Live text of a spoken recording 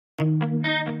I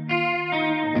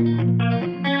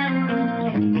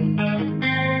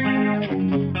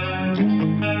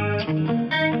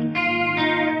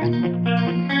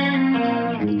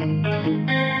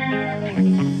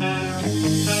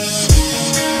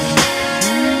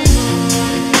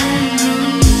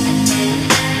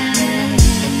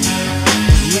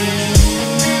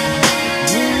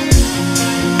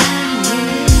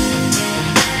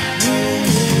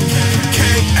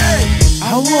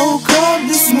woke up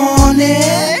this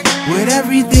morning with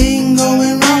everything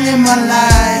going wrong in my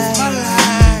life.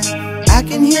 I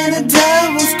can hear the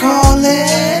devil's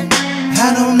calling.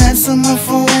 I don't answer my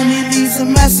phone, he leaves a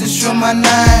message from my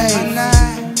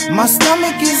night. My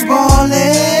stomach is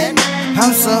boiling,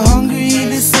 I'm so hungry,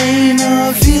 this ain't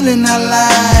a feeling I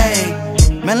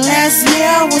like. Man, last year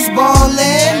I was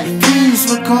ballin', dreams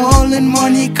were calling,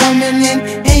 money coming in,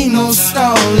 ain't no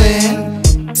stalling.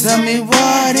 Tell me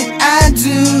what did I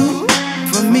do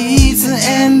for me to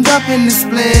end up in this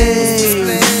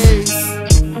place?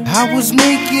 I was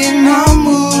making a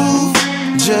move,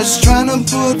 just trying to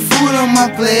put food on my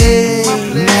plate.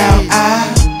 Now I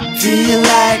feel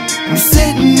like I'm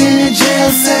sitting in a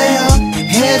jail cell,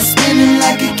 head spinning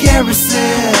like a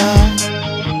carousel.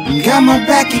 Got my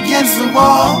back against the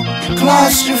wall,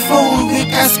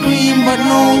 claustrophobic, I scream but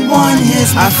no one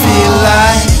hears me. I feel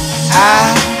like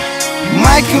I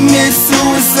might commit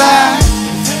suicide,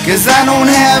 cause I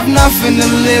don't have nothing to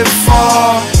live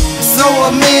for. So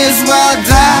I may as well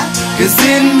die, cause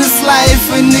in this life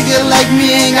a nigga like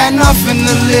me ain't got nothing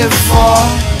to live for.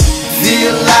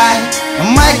 Feel like I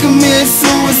might commit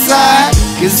suicide,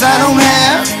 cause I don't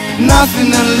have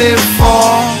nothing to live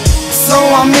for. So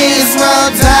I may as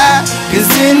well die, cause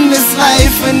in this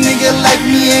life a nigga like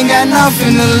me ain't got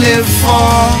nothing to live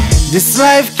for. This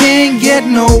life can't get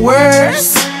no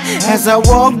worse. As I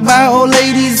walk by, old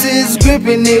ladies is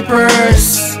gripping their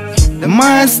purse. The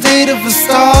mind state of a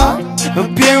star,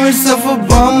 appearance of a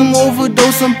bum,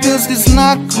 overdose on pills, it's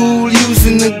not cool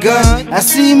using the gun. I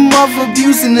see mother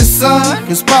abusing the son,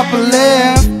 cause Papa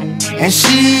left, and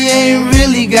she ain't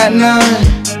really got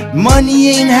none. Money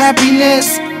ain't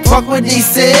happiness, fuck what they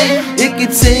say, it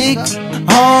could take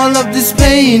all of this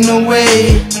pain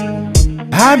away.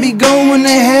 I'd be going to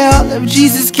hell if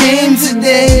Jesus came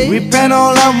today. Repent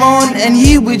all I want and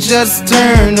he would just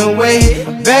turn away.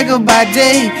 Beggar by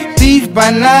day, thief by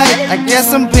night, I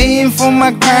guess I'm paying for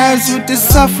my crimes with the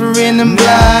suffering and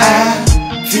blind.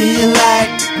 I feel like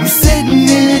I'm sitting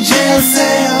in a jail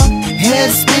cell,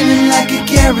 head spinning like a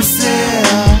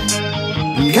carousel.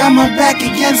 Got my back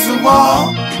against the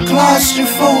wall,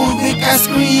 claustrophobic, I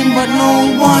scream but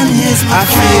no one hears me. I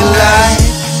feel like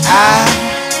I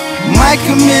might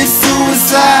commit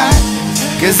suicide,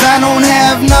 cause I don't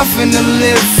have nothing to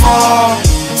live for.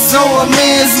 So I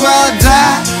may as well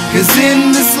die, cause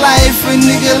in this life a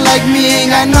nigga like me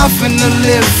ain't got nothing to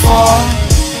live for.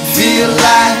 Feel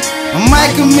like I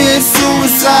might commit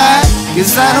suicide,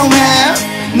 cause I don't have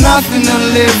nothing to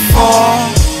live for.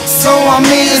 So I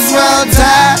may as well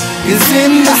die, cause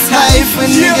in this life a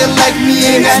nigga like me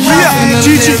ain't got nothing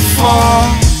to live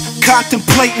for.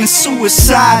 Contemplating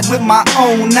suicide with my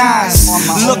own eyes,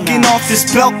 looking off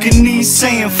this balcony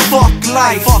saying fuck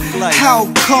life. How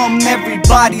come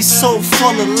everybody's so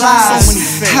full of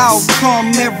lies? How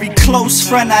come every close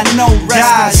friend I know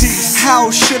dies? How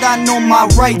should I know my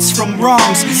rights from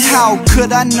wrongs? How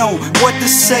could I know what to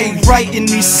say writing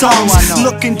these songs?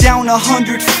 Looking down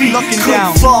 100 feet,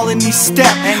 could fall in these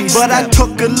steps, but I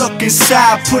took a look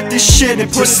inside, put this shit in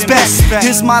perspective.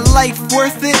 Is my life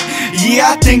worth it?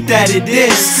 Yeah, I think that it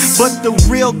is, but the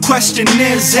real question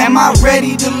is, am I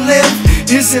ready to live?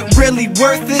 Is it really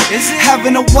worth it?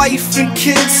 Having a wife and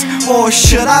kids? Or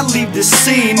should I leave the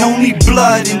scene, only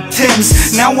blood and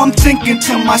Timbs? Now I'm thinking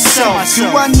to myself, do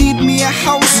I need me a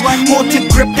house? Or to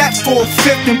grip that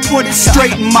 4/5 and put it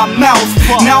straight in my mouth?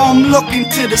 Now I'm looking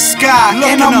to the sky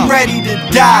and I'm ready to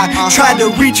die. Tried to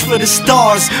reach for the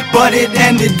stars, but it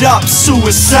ended up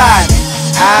suicide.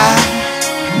 I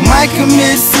might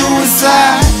commit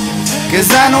suicide,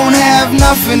 cause I don't have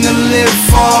nothing to live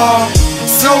for.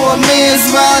 So I may as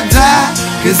well die,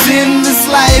 cause in this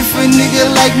life a nigga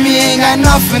like me ain't got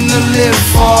nothing to live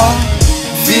for.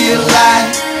 Feel like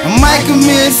I might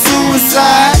commit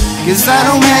suicide, cause I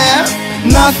don't have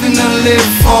nothing to live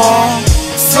for.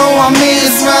 So I may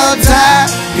as well die,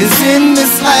 cause in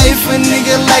this life a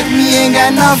nigga like me ain't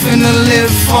got nothing to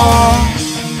live for.